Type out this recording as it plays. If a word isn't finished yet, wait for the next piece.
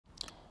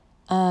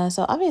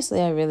So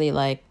obviously I really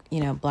like,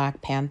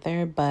 Black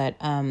Panther, but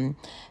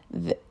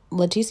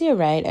Letitia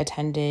Wright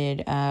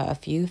attended a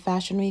few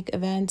Fashion Week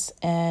events,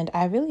 and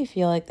I really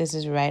feel like this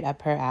is right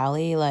up her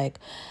alley. Like,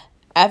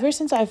 ever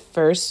since I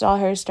first saw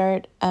her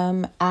start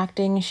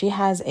acting, she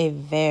has a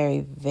very,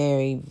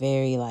 very,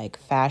 very like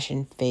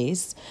fashion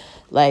face.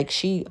 Like,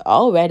 she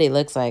already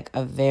looks like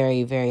a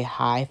very, very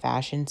high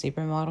fashion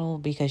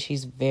supermodel because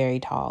she's very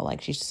tall.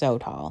 Like, she's so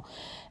tall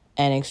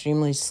and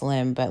extremely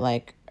slim, but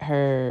like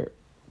her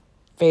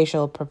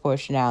facial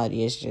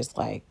proportionality is just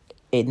like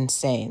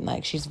insane.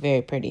 Like, she's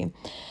very pretty.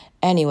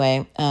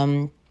 Anyway,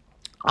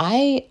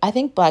 I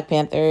think Black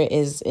Panther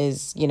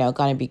is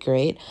gonna be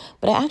great,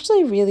 but I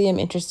actually really am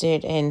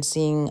interested in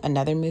seeing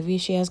another movie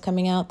she has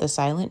coming out, The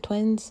Silent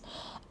Twins.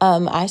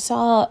 I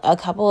saw a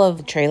couple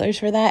of trailers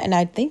for that, and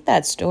I think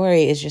that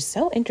story is just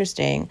so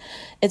interesting.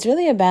 It's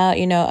really about,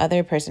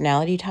 other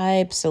personality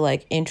types, so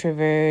like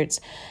introverts,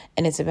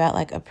 and it's about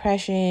like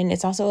oppression.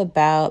 It's also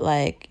about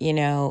like,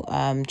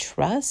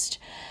 trust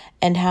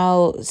and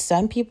how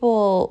some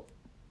people,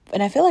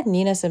 and I feel like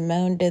Nina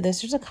Simone did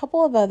this. There's a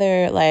couple of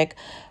other like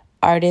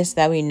artists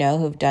that we know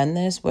who've done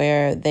this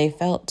where they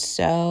felt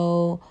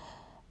so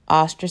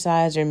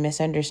ostracized or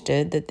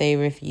misunderstood that they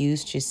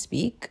refused to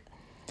speak.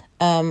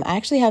 I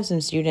actually have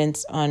some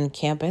students on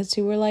campus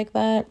who were like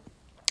that.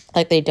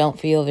 Like, they don't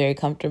feel very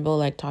comfortable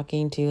like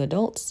talking to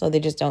adults, so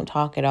they just don't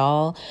talk at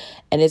all.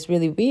 And it's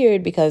really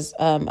weird because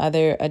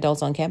other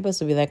adults on campus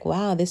would be like,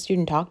 wow, this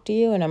student talked to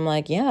you? And I'm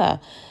like, yeah. And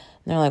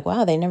they're like,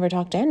 wow, they never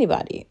talked to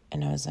anybody.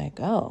 And I was like,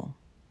 oh,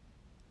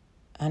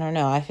 I don't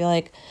know. I feel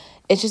like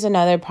it's just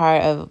another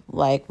part of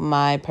like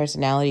my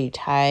personality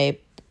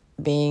type,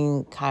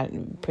 being kind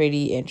of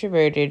pretty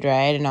introverted,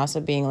 right? And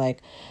also being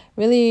like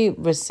really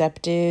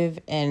receptive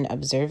and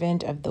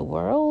observant of the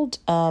world.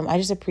 I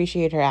just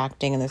appreciate her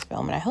acting in this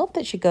film, and I hope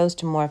that she goes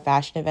to more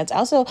fashion events.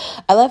 Also,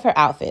 I love her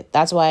outfit.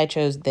 That's why I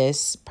chose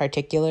this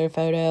particular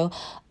photo.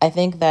 I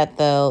think that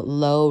the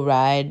low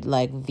ride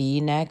like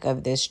V-neck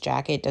of this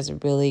jacket does a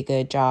really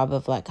good job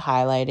of like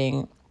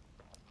highlighting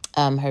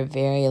her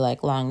very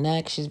like long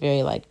neck. She's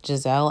very like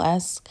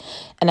Giselle-esque,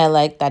 and I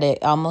like that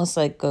it almost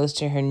like goes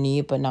to her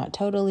knee but not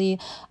totally.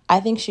 I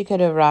think she could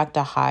have rocked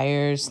a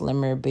higher,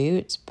 slimmer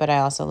boot, but I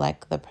also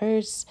like the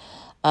purse.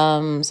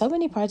 So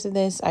many parts of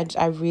this.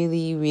 I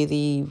really,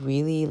 really,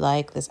 really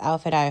like this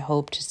outfit. I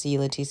hope to see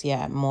Leticia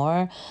at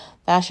more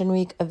Fashion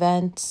Week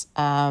events.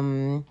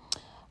 I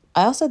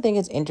also think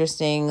it's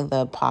interesting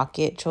the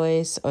pocket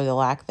choice or the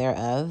lack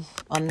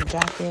thereof on the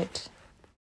jacket.